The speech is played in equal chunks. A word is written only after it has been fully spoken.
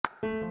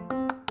Hi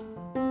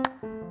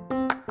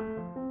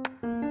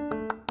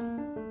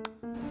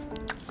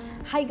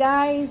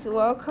guys,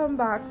 welcome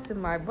back to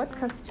my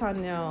podcast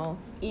channel.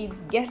 It's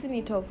Getting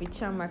It Off with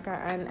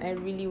Chiamaka, and I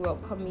really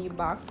welcome you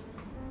back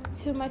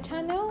to my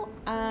channel.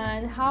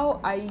 And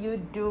how are you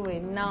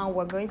doing? Now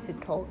we are going to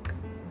talk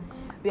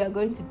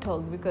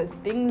because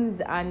things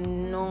are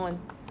not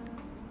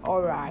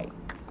alright.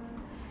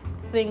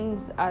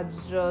 Things are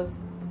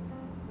just,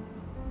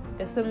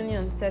 there's so many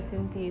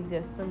uncertainties,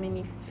 there's so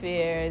many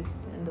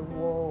fears in the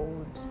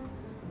world,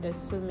 there's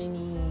so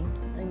many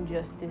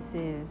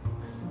injustices.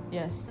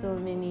 There are so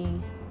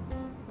many,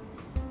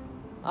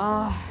 there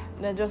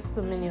are just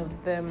so many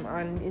of them,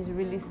 and it's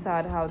really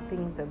sad how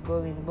things are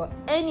going. But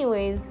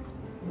anyways,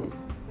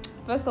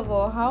 first of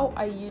all, how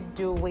are you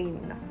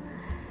doing?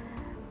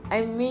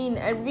 I mean,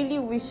 I really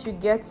wish you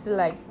get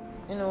to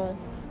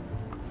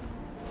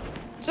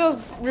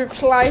just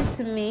reply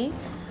to me.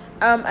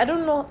 I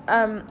don't know.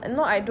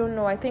 I don't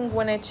know. I think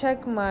when I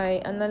check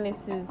my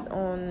analysis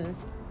on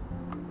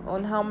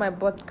how my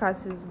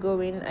podcast is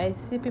going, I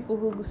see people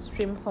who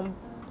stream from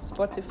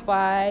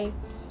Spotify,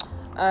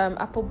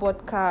 Apple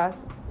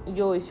Podcasts.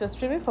 If you're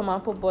streaming from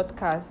Apple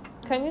Podcasts,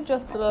 can you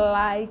just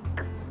like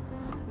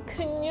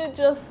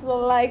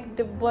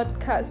the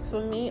podcast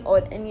for me,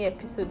 or any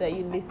episode that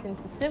you listen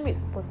to? Same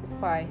with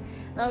Spotify.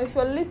 Now, if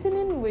you're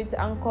listening with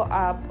Anchor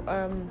app,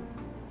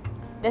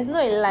 there's no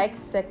a like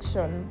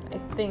section, I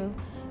think,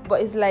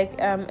 but it's like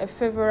a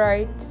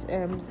favorite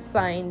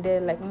sign there,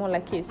 like more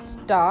like a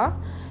star.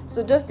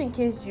 So just in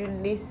case you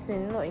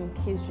listen, not in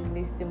case you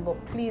listen,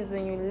 but please,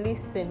 when you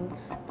listen,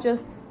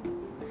 just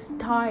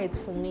star it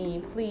for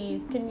me,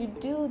 please. Can you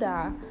do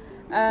that?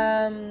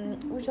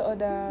 Which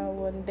other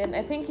one? Then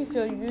I think if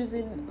you're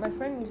using, my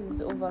friend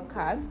uses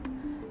Overcast.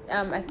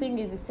 I think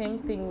it's the same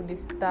thing with the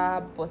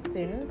star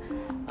button.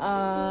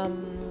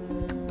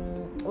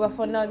 Well,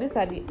 for now, these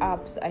are the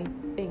apps I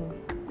think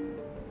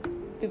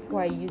people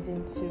are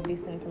using to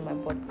listen to my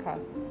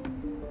podcast.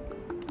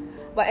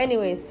 But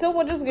anyways, so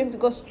we're just going to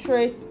go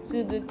straight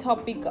to the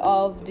topic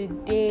of the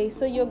day.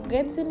 So you're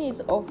getting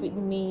it off with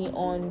me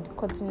on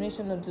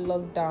continuation of the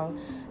lockdown.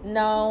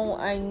 Now,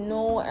 I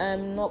know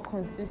I'm not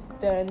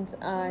consistent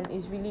and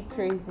it's really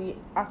crazy.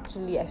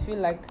 Actually, I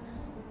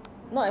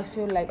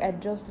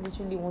just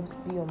literally want to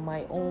be on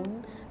my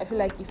own. I feel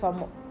like if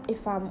I'm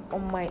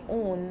on my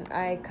own,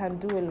 I can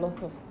do a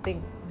lot of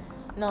things.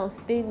 Now,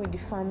 staying with the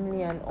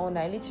family and all,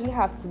 I literally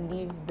have to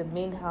leave the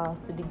main house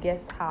to the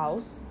guest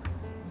house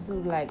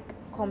to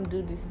come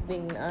do this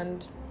thing,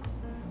 and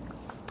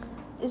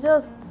it's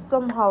just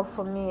somehow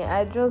for me,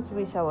 I just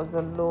wish I was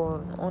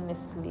alone.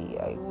 Honestly,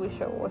 I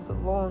wish I was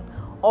alone,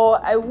 or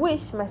I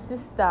wish my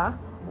sister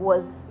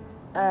was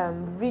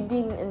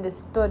reading in the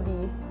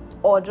study,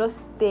 or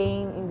just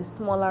staying in the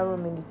smaller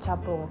room in the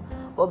chapel.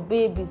 But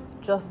babe is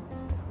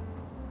just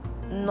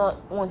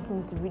not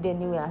wanting to read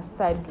anywhere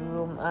outside the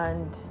room,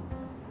 and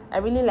I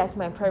really like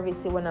my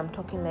privacy when I'm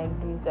talking like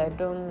this. I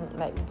don't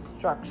like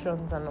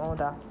distractions and all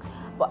that.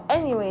 But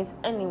anyways,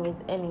 I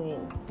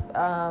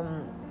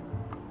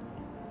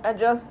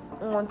just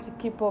want to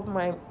keep up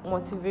my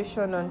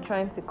motivation on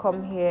trying to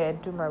come here,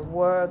 do my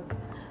work,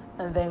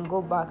 and then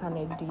go back and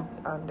edit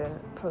and then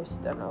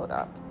post and all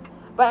that.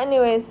 But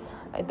anyways,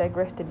 I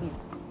digressed a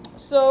bit.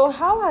 So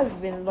how has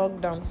been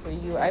lockdown for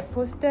you? I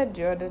posted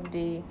the other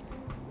day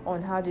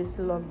on how this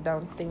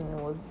lockdown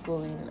thing was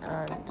going,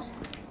 and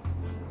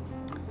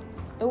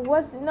it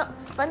was not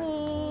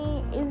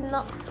funny. It's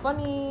not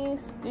funny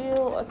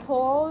still at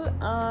all,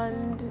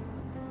 and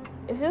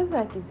it feels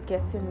like it's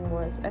getting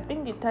worse. I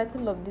think the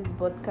title of this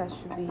podcast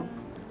should be,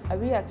 are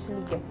we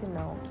actually getting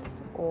out,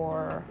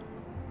 or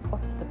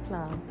what's the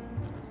plan?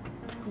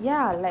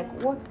 Yeah,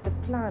 what's the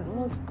plan?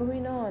 What's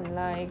going on?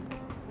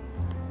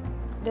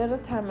 The other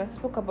time I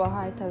spoke about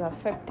how it has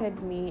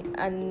affected me,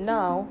 and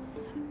now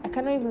I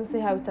cannot even say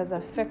how it has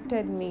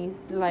affected me.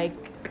 It's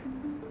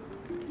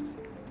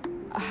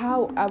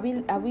how are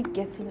we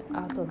getting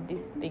out of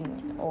this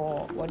thing,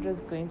 or we're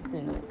just going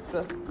to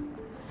just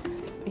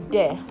be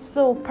there?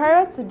 So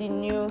prior to the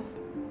new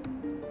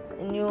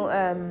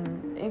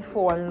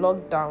info on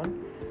lockdown,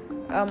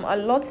 a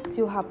lot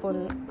still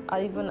happened,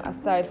 even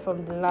aside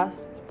from the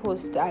last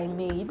post I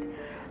made,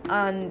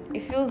 and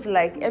it feels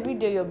like every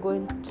day you're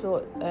going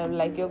to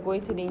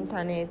the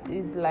internet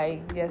is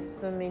there's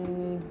so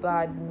many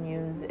bad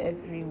news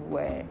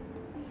everywhere,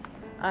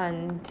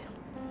 and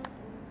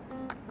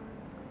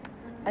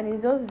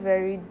it's just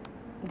very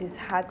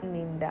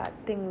disheartening that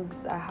things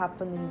are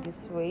happening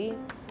this way,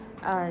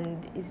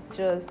 and it's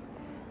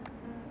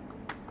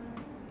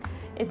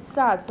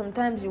sad.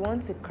 Sometimes you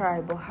want to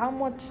cry, but how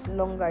much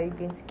longer are you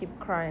going to keep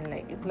crying?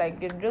 It's like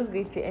you're just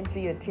going to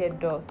empty your tear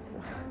ducts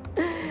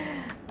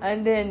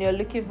and then you're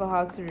looking for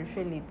how to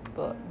refill it,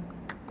 but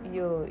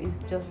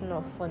it's just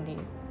not funny.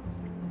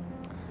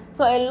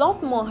 So a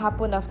lot more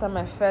happened after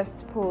my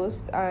first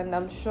post, and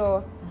I'm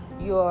sure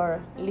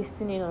you're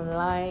listening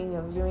online,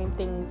 you're viewing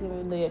things,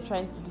 even though you're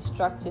trying to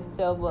distract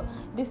yourself. But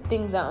these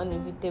things are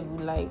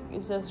inevitable. Like,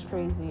 it's just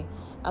crazy.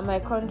 And my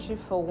country,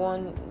 for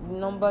one,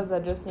 numbers are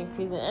just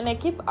increasing. And I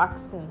keep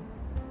asking.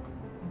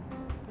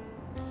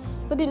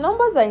 So the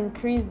numbers are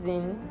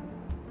increasing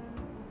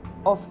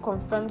of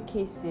confirmed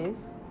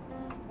cases,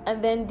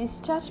 and then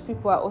discharged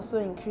people are also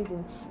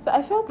increasing. So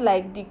I felt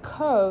like the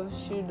curve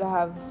should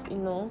have,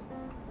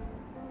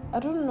 I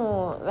don't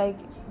know, like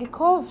the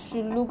curve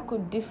should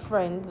look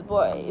different,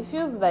 but it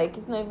feels like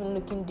it's not even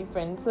looking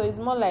different. So it's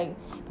more like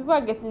people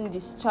are getting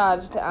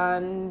discharged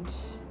and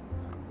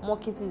more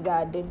cases are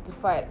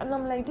identified. And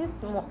I'm like,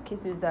 these more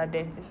cases are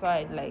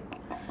identified. Like,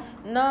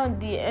 now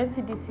the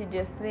NCDC,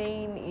 they're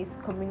saying is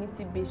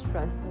community-based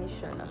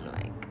transmission. I'm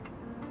like,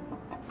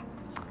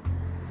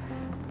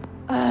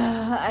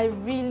 I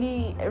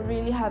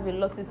really have a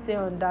lot to say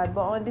on that.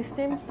 But on the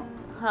same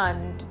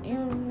hand, you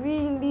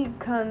really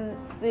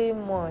can't say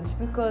much,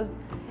 because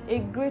a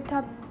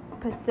greater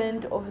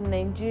percent of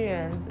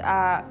Nigerians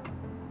are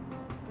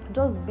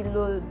just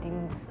below the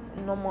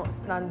normal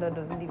standard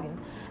of living.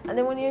 And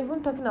then when you're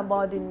even talking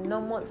about the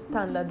normal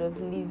standard of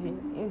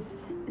living,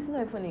 it's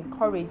not even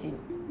encouraging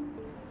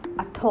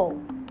at all.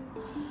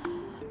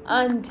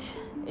 And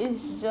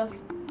it's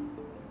just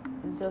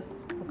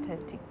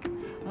pathetic.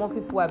 More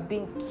people are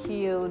being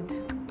killed.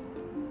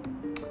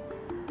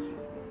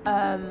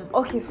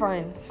 Okay,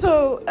 fine.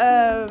 So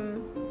I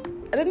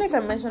don't know if I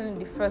mentioned in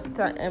the first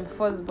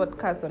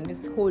podcast on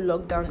this whole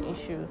lockdown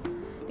issue.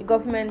 The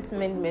government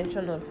made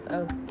mention of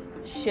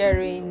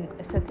sharing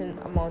a certain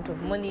amount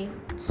of money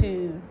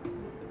to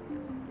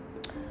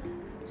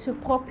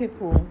poor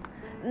people.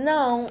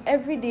 Now,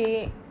 every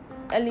day,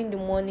 early in the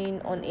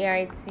morning on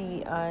AIT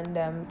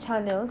and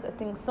channels, I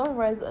think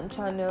Sunrise on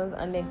channels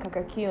and then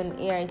Kakaki on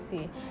AIT,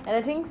 and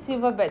I think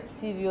Silverbird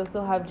TV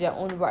also have their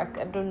own work.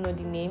 I don't know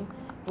the name.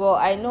 Well,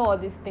 I know all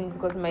these things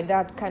because my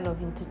dad kind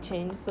of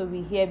interchanged, so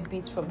we hear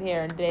bits from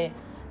here and there,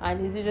 and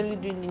he's usually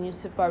doing the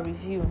newspaper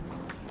review.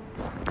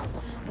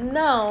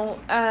 Now,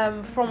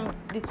 from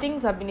the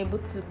things I've been able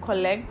to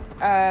collect,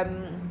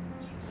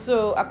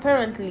 so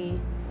apparently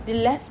the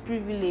less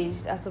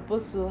privileged are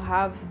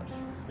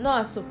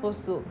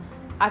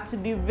to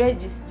be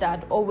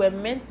registered, or were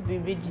meant to be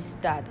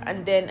registered,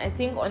 and then I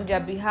think on their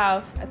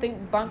behalf, I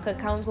think bank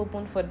accounts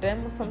open for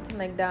them or something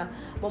like that.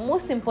 But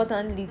most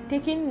importantly,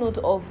 taking note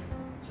of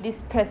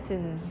these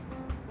persons.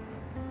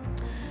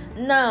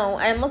 Now,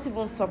 I'm not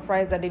even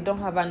surprised that they don't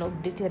have an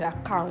updated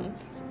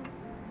account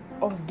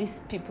of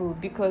these people,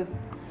 because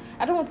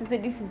I don't want to say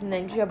this is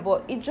Nigeria,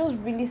 but it's just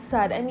really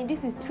sad. I mean,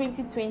 this is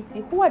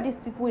 2020. Who are these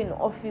people in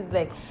office?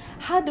 Like,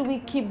 how do we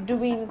keep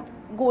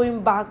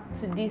going back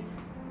to this?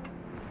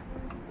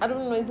 I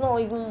don't know, it's not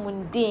even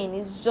mundane.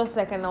 It's just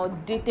like an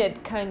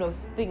outdated kind of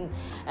thing.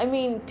 I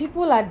mean,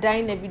 people are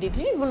dying every day.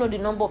 Do you even know the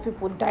number of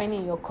people dying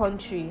in your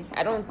country?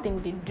 I don't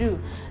think they do.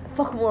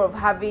 Talk more of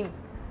having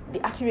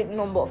the accurate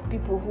number of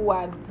people who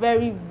are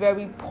very,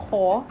 very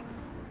poor,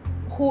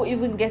 who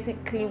even getting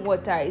clean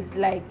water is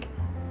like...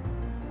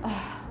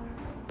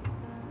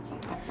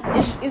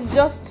 it's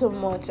just too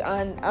much,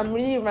 and I'm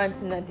really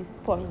ranting at this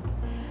point.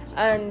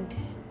 And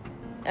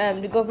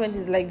the government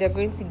is like, they're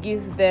going to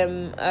give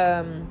them...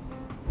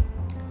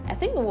 I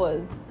think it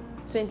was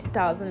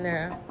 20,000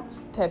 naira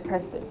per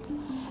person.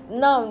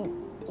 Now,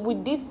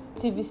 with these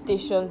TV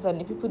stations and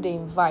the people they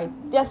invite,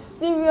 there are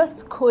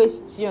serious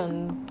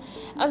questions.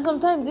 And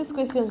sometimes these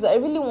questions, I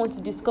really want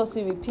to discuss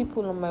it with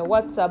people on my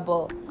WhatsApp,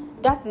 but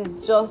that is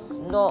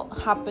just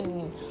not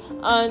happening.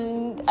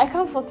 And I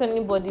can't force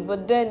anybody,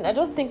 but then I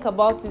just think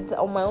about it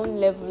on my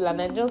own level,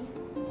 and I just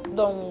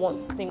don't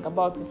want to think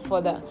about it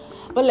further.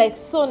 But like,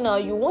 so now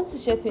you want to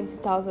share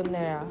 20,000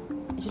 naira.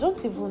 You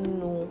don't even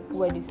know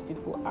where these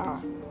people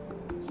are.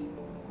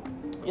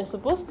 You're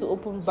supposed to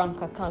open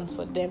bank accounts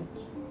for them.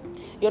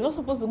 You're not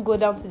supposed to go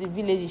down to the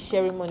village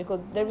sharing money,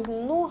 because there is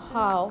no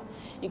how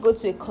you go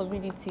to a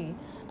community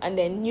and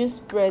then news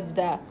spreads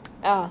that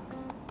a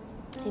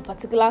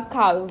particular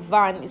car or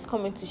van is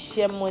coming to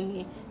share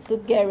money, so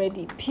get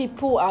ready.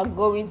 People are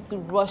going to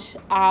rush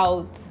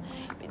out.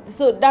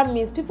 So that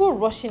means people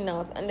rushing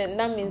out, and then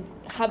that means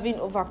having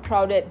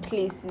overcrowded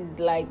places.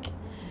 Like,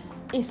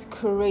 it's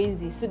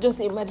crazy. So just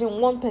imagine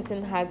one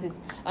person has it,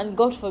 and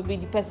God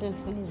forbid the person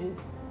sneezes.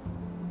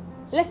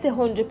 Let's say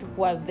 100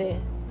 people are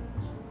there.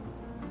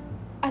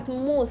 At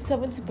most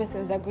 70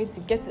 persons are going to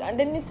get it, and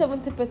then these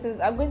 70 persons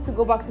are going to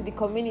go back to the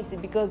community,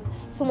 because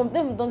some of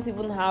them don't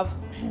even have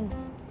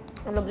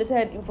an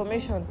updated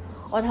information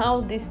on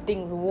how these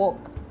things work,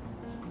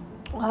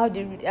 how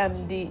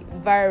the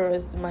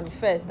virus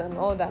manifests and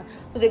all that.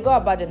 So they go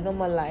about their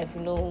normal life,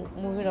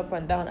 moving up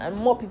and down, and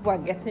more people are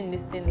getting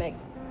this thing. Like,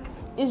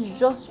 it's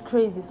just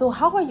crazy. So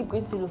how are you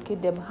going to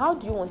locate them? How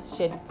do you want to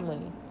share this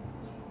money?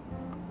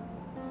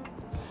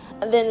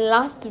 And then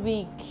last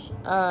week,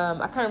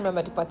 I can't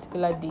remember the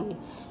particular day,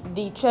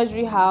 the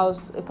Treasury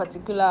House, a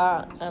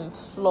particular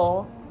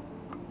floor,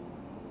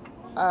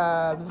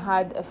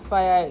 had a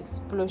fire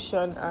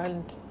explosion,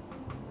 and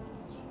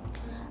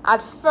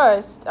At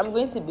first, I'm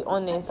going to be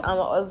honest, I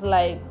was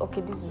like,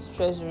 okay, this is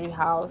Treasury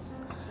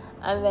House.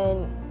 And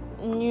then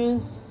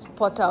news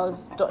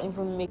portals don't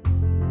even make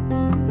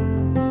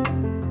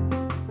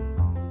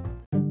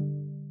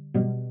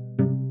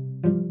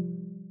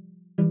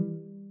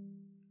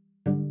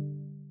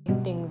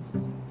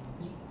things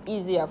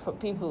easier for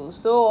people.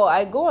 So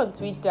I go on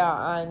Twitter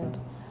and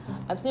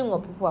I'm seeing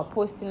what people are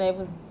posting. I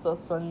even saw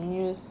some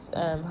news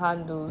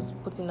handles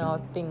putting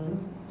out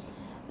things.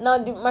 Now,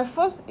 my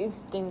first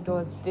instinct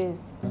was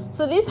this.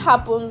 So this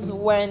happens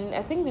when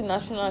I think the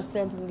National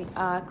Assembly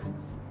asked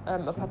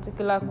a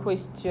particular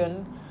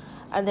question,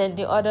 and then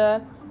the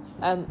other,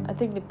 I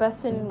think the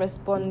person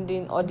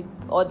responding or the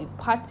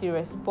party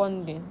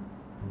responded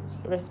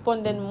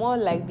more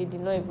like they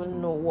did not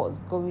even know what's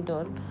going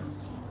on.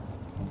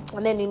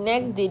 And then the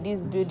next day,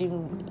 this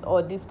building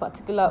or this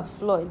particular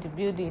floor in the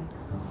building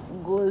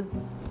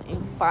goes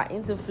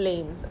into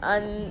flames,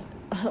 and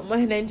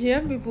my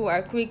Nigerian people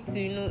are quick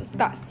to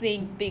start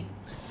saying things,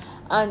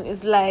 and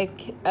it's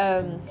like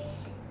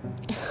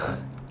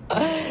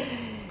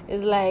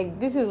it's like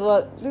this is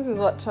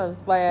what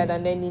transpired,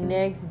 and then the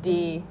next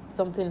day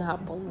something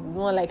happens. It's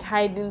more like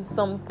hiding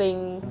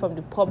something from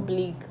the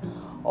public,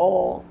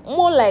 or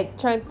more like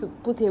trying to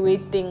put away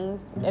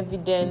things,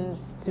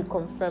 evidence to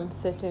confirm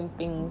certain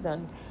things.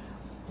 And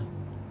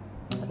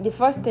the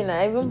first thing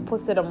I even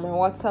posted on my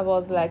WhatsApp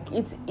was like,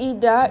 it's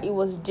either it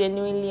was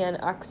genuinely an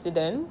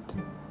accident,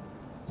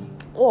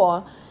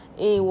 or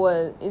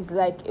it's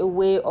like a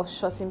way of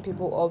shutting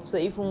people up. So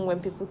even when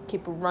people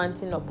keep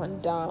ranting up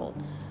and down,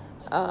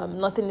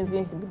 nothing is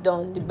going to be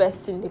done. The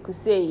best thing they could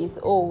say is,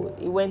 oh,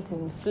 it went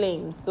in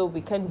flames, so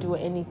we can't do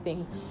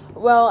anything.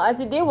 Well, as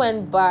the day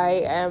went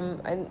by,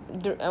 and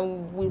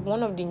with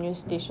one of the news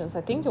stations,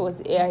 I think it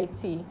was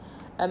AIT,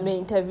 they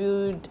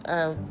interviewed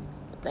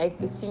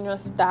like a senior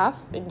staff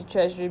in the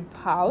Treasury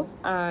House,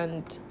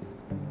 and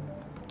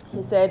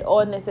he said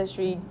all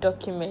necessary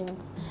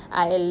documents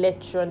are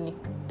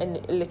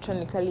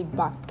electronically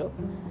backed up.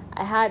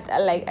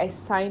 I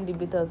signed the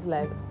bit. I was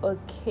like,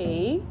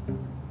 okay,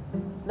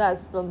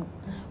 that's some.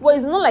 Well,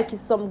 it's not like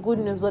it's some good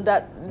news, but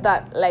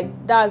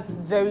that's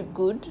very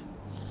good.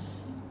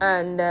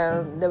 And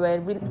there were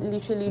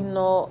literally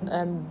no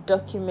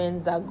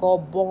documents that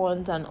got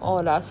burnt and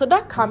all that. So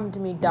that calmed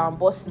me down.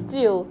 But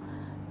still,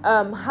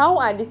 how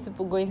are these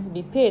people going to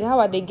be paid? How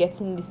are they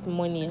getting this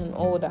money and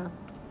all that?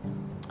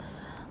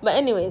 But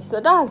anyway, so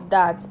that's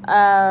that.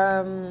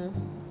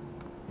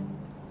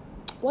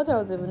 What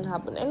else even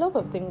happened? A lot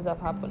of things have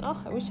happened. Oh,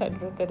 I wish I'd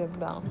written them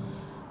down.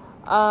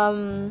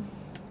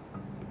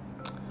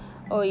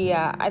 Oh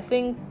yeah, I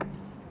think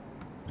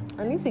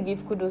I need to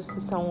give kudos to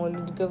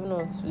Sanwo-Olu, the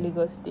governor of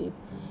Lagos State.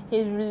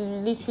 He's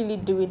literally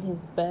doing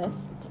his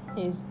best.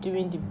 He's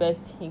doing the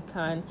best he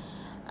can.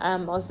 I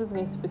was just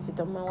going to put it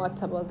on my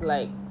WhatsApp. I was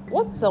like,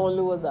 what if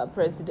Sanwo-Olu was our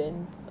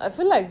president? I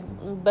feel like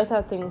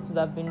better things would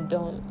have been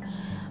done.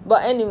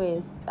 But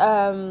anyways,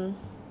 fast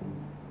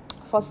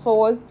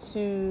forward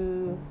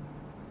to,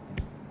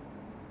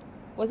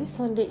 was it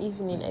Sunday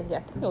evening? I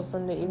think it was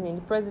Sunday evening.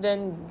 The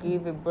president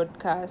gave a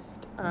broadcast,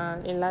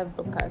 a live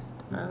broadcast,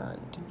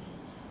 and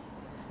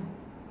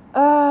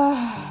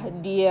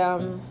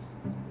the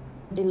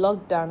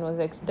lockdown was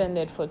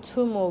extended for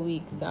 2 more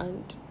weeks,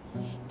 and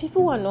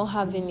people were not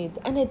having it.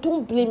 And I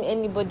don't blame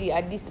anybody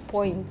at this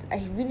point.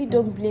 I really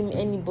don't blame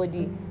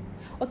anybody.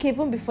 Okay,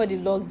 even before the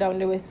lockdown,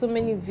 there were so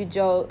many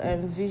visual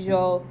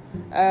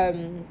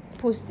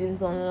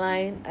postings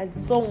online. I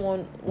saw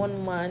one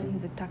man.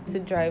 He's a taxi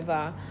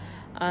driver,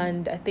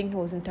 and I think he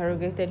was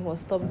interrogated. He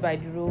was stopped by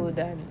the road,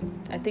 and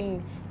I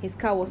think his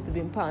car was to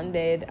be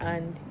impounded,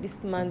 and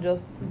this man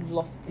just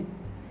lost it.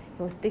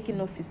 He was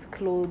taking off his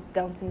clothes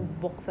down to his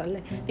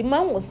boxer. The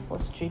man was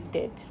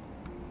frustrated.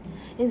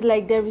 It's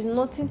like there is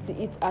nothing to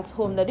eat at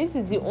home, that this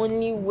is the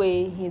only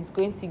way he's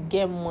going to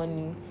get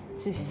money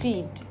to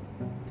feed.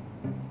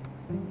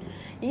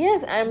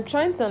 Yes, I'm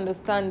trying to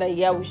understand that,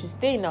 we should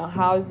stay in our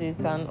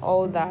houses and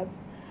all that.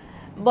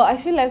 But I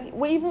feel like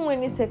even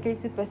when the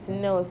security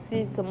personnel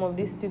see some of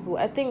these people,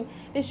 I think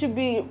they should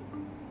be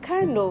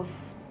kind of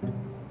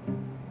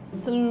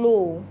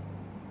slow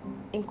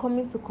in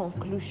coming to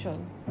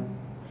conclusion.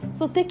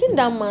 So taking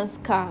that man's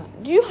car,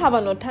 do you have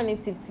an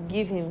alternative to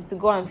give him to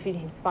go and feed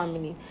his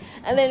family?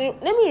 And then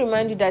let me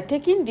remind you that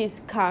taking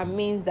this car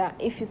means that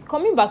if he's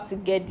coming back to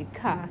get the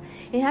car,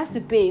 he has to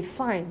pay a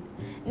fine.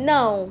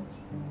 Now,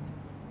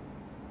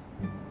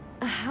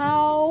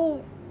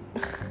 how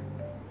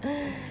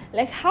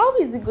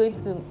is he going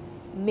to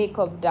make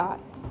up that?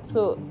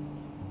 So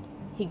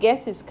he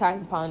gets his car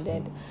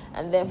impounded,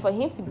 and then for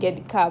him to get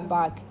the car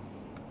back,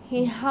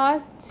 he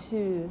has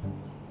to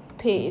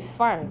pay a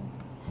fine.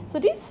 So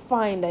this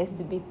fine that is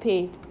to be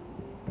paid,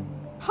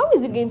 how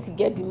is he going to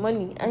get the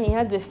money? And he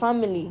has a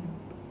family.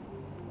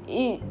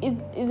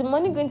 Is the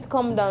money going to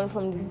come down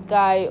from the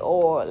sky,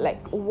 or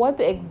like what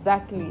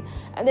exactly?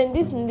 And then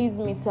this leads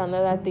me to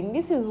another thing.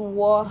 This is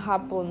what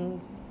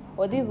happens,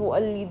 or this is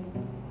what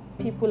leads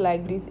people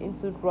like this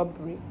into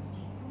robbery.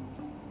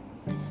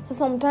 So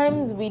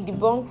sometimes we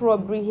debunk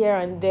robbery here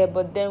and there,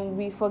 but then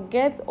we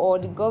forget, or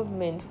the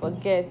government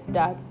forgets,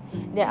 that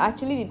they're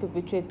actually the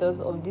perpetrators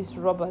of these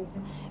robbers.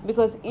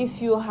 Because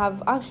if you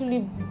have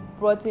actually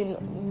brought in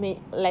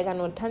like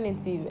an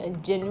alternative, a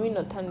genuine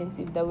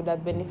alternative that would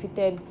have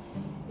benefited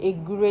a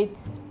great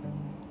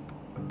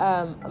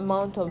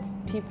amount of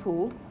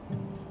people,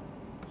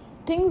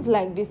 things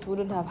like this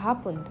wouldn't have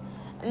happened.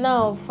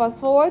 Now,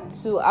 fast forward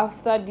to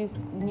after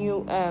this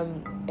new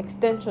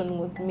extension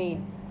was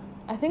made.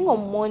 I think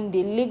on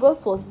Monday,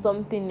 Lagos was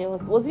something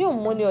else. Was it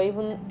on Monday or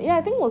even... Yeah,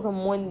 I think it was on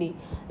Monday.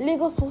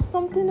 Lagos was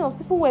something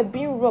else. People were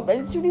being robbed. I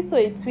literally saw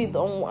a tweet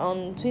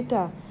on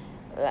Twitter.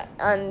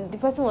 And the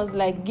person was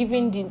like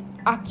giving the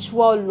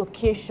actual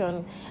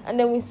location. And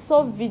then we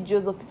saw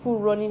videos of people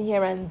running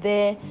here and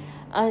there.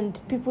 And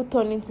people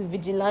turning to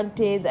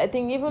vigilantes. I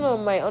think even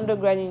on my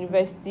undergrad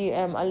university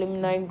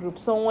alumni group,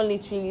 someone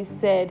literally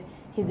said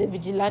he's a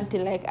vigilante.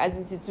 Like, as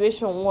the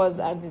situation was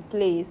at the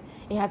place,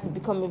 he had to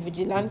become a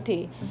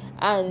vigilante.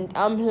 And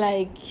I'm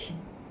like,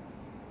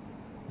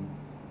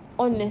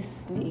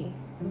 honestly,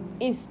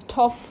 it's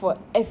tough for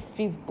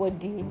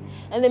everybody.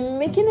 And then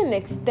making an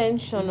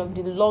extension of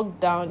the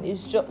lockdown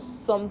is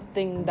just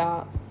something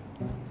that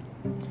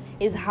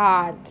is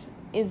hard.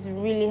 It's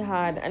really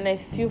hard, and I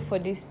feel for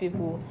these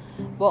people.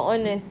 But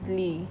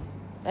honestly,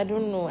 I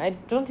don't know. I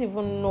don't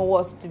even know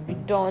what's to be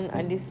done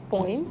at this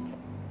point.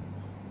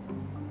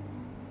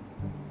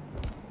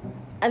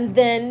 And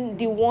then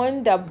the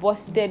one that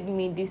busted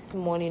me this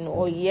morning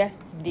or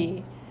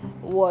yesterday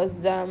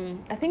was I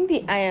think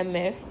the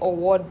IMF or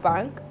World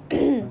Bank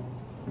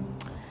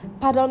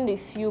pardoned a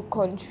few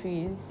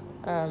countries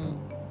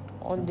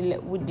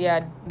with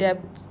their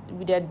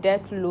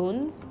debt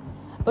loans,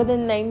 but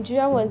then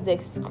Nigeria was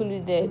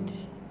excluded.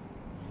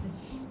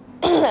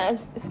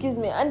 Excuse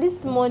me. And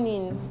this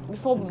morning,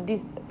 before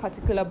this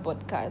particular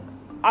podcast,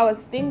 I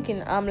was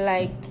thinking,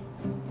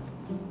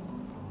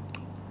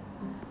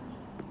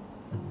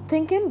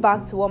 thinking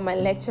back to what my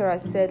lecturer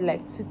said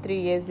like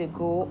 2-3 years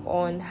ago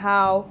on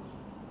how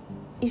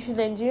if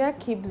Nigeria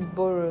keeps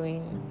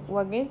borrowing,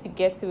 we're going to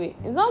get to it.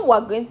 It's not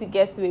we're going to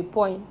get to a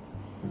point.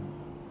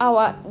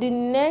 The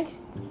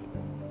next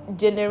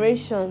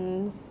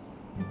generations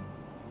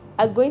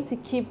are going to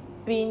keep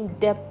being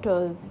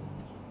debtors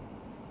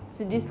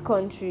to these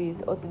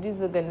countries or to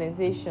these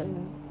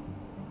organizations.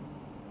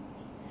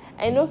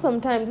 I know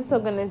sometimes these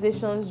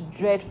organizations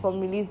dread from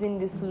releasing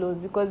these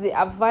loans because they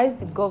advise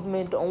the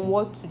government on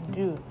what to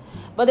do.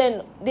 But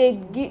then they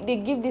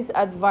give this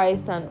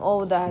advice and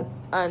all that,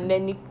 and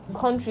then the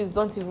countries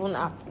don't even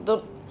I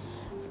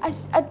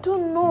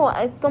don't know.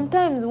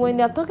 Sometimes when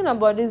they're talking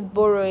about this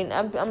borrowing,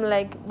 I'm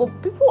like,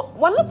 but people,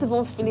 we're not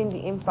even feeling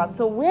the impact.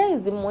 So where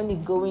is the money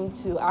going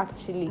to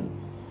actually?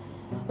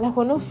 Like,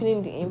 we're not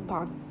feeling the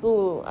impact.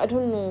 So I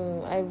don't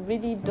know. I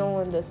really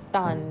don't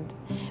understand,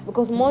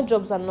 because more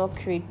jobs are not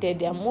created.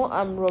 There are more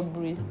armed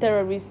robberies,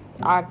 terrorist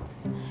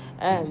acts,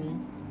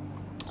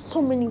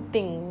 so many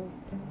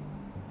things.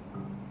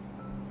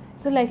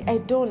 So, like, I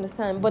don't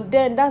understand. But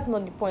then that's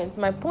not the point.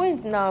 My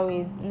point now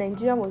is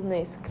Nigeria was not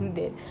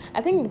excluded.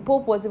 I think the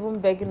Pope was even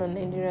begging on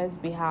Nigeria's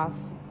behalf.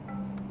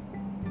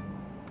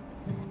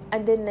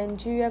 And the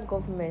Nigeria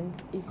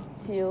government is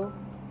still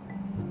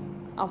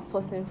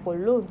outsourcing for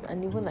loans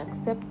and even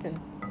accepting.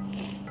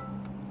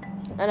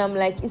 And I'm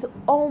like, it's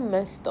all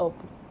messed up.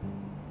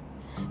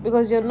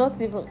 Because you're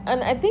not even...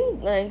 And I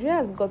think Nigeria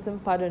has gotten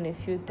pardon a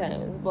few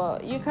times,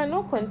 but you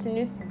cannot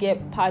continue to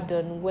get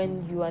pardon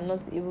when you are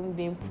not even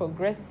being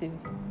progressive.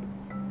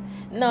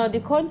 Now, the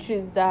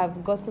countries that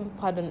have gotten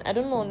pardon, I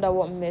don't know under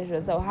what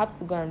measures. I'll have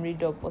to go and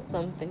read up or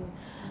something.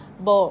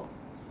 But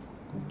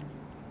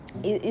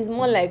it's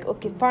more like,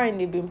 okay, fine,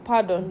 they've been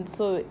pardoned.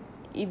 So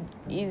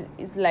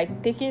it's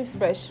like taking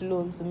fresh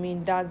loans to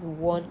mean that's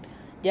what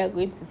they are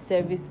going to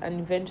service and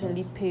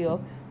eventually pay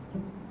up.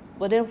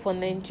 But then for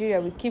Nigeria,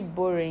 we keep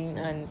borrowing,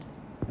 and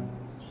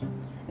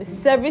the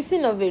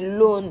servicing of a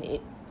loan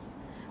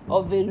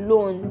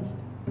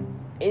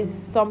is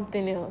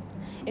something else.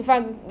 In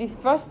fact, the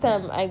first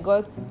time I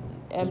got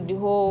the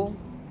whole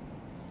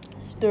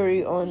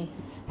story on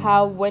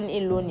how when a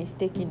loan is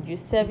taken, you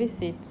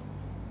service it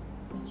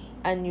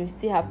and you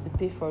still have to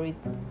pay for it.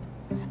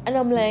 And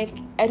I'm like,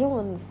 I don't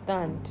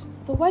understand.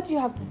 So why do you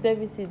have to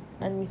service it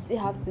and you still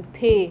have to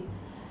pay?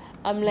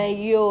 I'm like,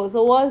 yo,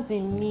 so what's the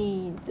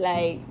need?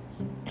 Like,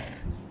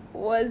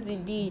 what's the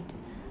need?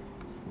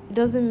 It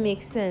doesn't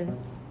make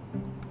sense.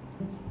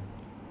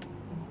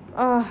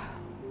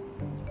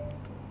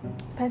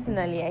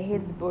 Personally, I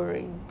hate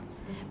borrowing,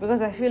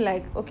 because I feel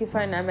like, okay,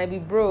 fine, I might be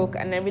broke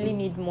and I really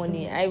need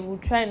money. I will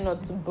try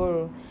not to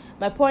borrow.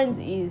 My point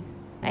is,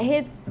 I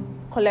hate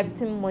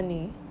collecting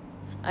money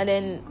and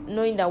then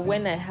knowing that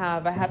when I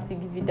have to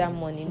give you that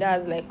money.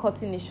 That's like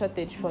cutting a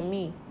shortage for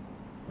me.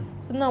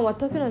 So now we're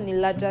talking on a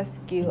larger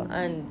scale,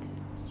 and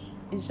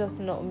it's just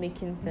not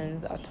making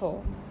sense at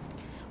all.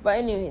 But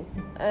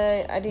anyways,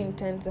 I didn't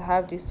intend to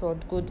have this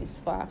one go this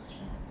far.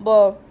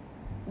 But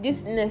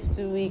this next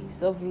 2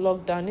 weeks of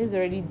lockdown is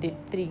already day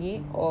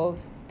 3 of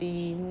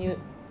the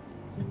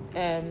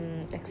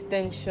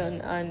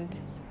extension, and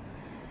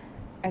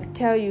I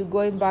tell you,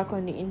 going back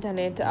on the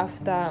internet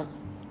after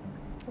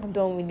I'm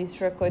done with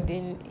this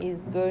recording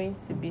is going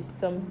to be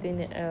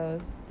something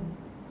else.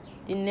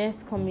 The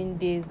next coming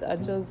days are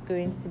just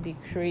going to be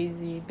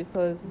crazy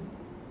because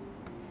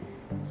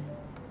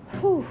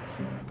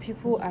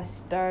people are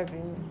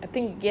starving. I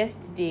think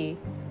yesterday,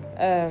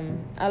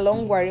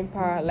 along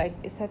Warimpa, like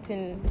a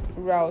certain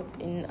route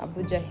in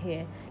Abuja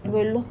here, there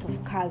were a lot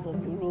of cars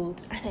on the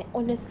road, and I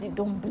honestly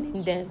don't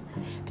blame them.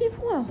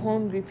 People are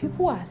hungry,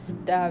 people are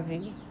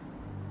starving.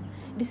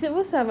 The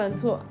civil servants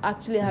who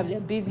actually have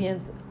their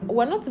BVNs,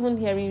 we're not even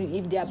hearing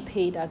if they are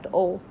paid at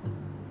all.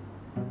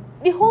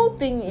 The whole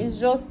thing is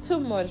just too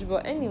much.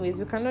 But anyways,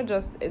 we cannot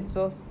just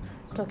exhaust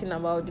talking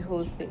about the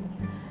whole thing.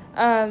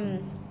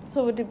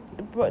 So the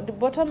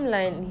bottom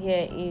line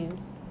here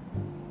is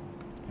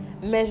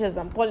measures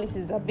and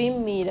policies are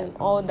being made and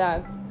all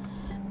that,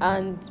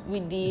 and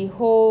with the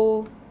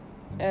whole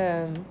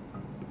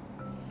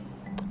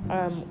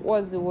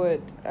what's the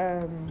word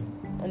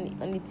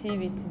on the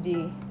TV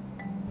today.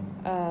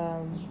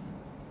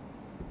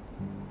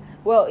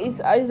 Well, it's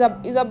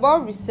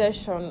about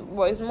recession,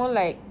 but it's more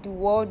like the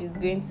world is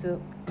going to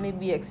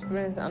maybe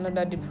experience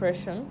another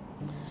depression,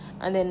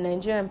 and then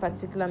Nigeria in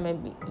particular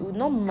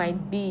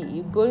might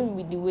be going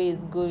with the way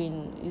it's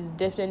going, is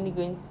definitely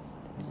going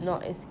to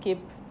not escape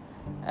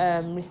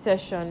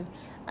recession.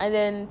 And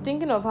then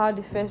thinking of how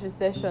the first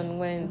recession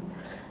went,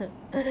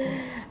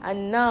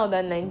 and now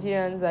that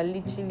Nigerians are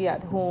literally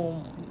at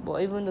home,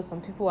 but even though some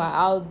people are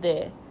out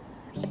there,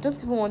 I don't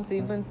even want to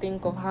even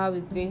think of how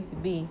it's going to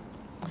be.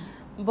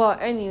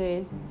 But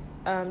anyways,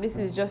 this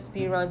is just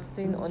me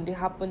ranting on the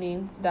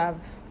happenings that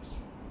have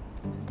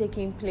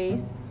taken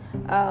place.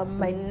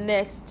 My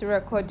next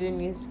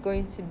recording is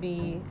going to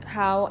be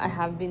how I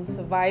have been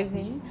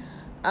surviving,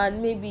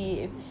 and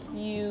maybe a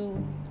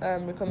few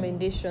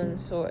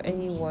recommendations for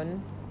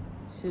anyone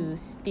to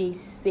stay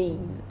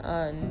sane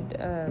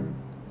and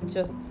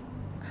just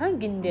hang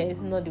in there.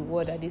 Is not the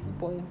word at this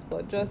point,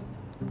 but just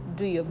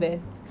do your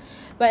best.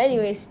 But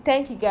anyways,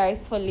 thank you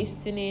guys for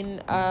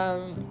listening.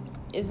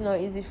 It's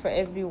not easy for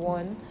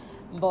everyone,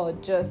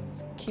 but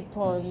just keep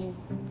on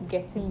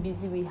getting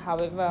busy with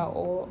however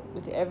or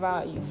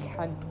whatever you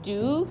can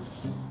do,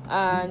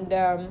 and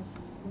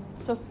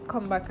just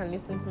come back and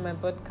listen to my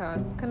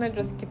podcast. Can I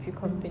just keep you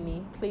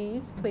company,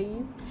 please?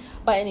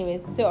 But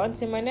anyways, so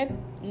until my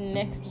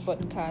next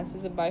podcast,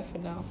 is a bye for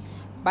now.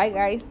 Bye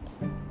guys.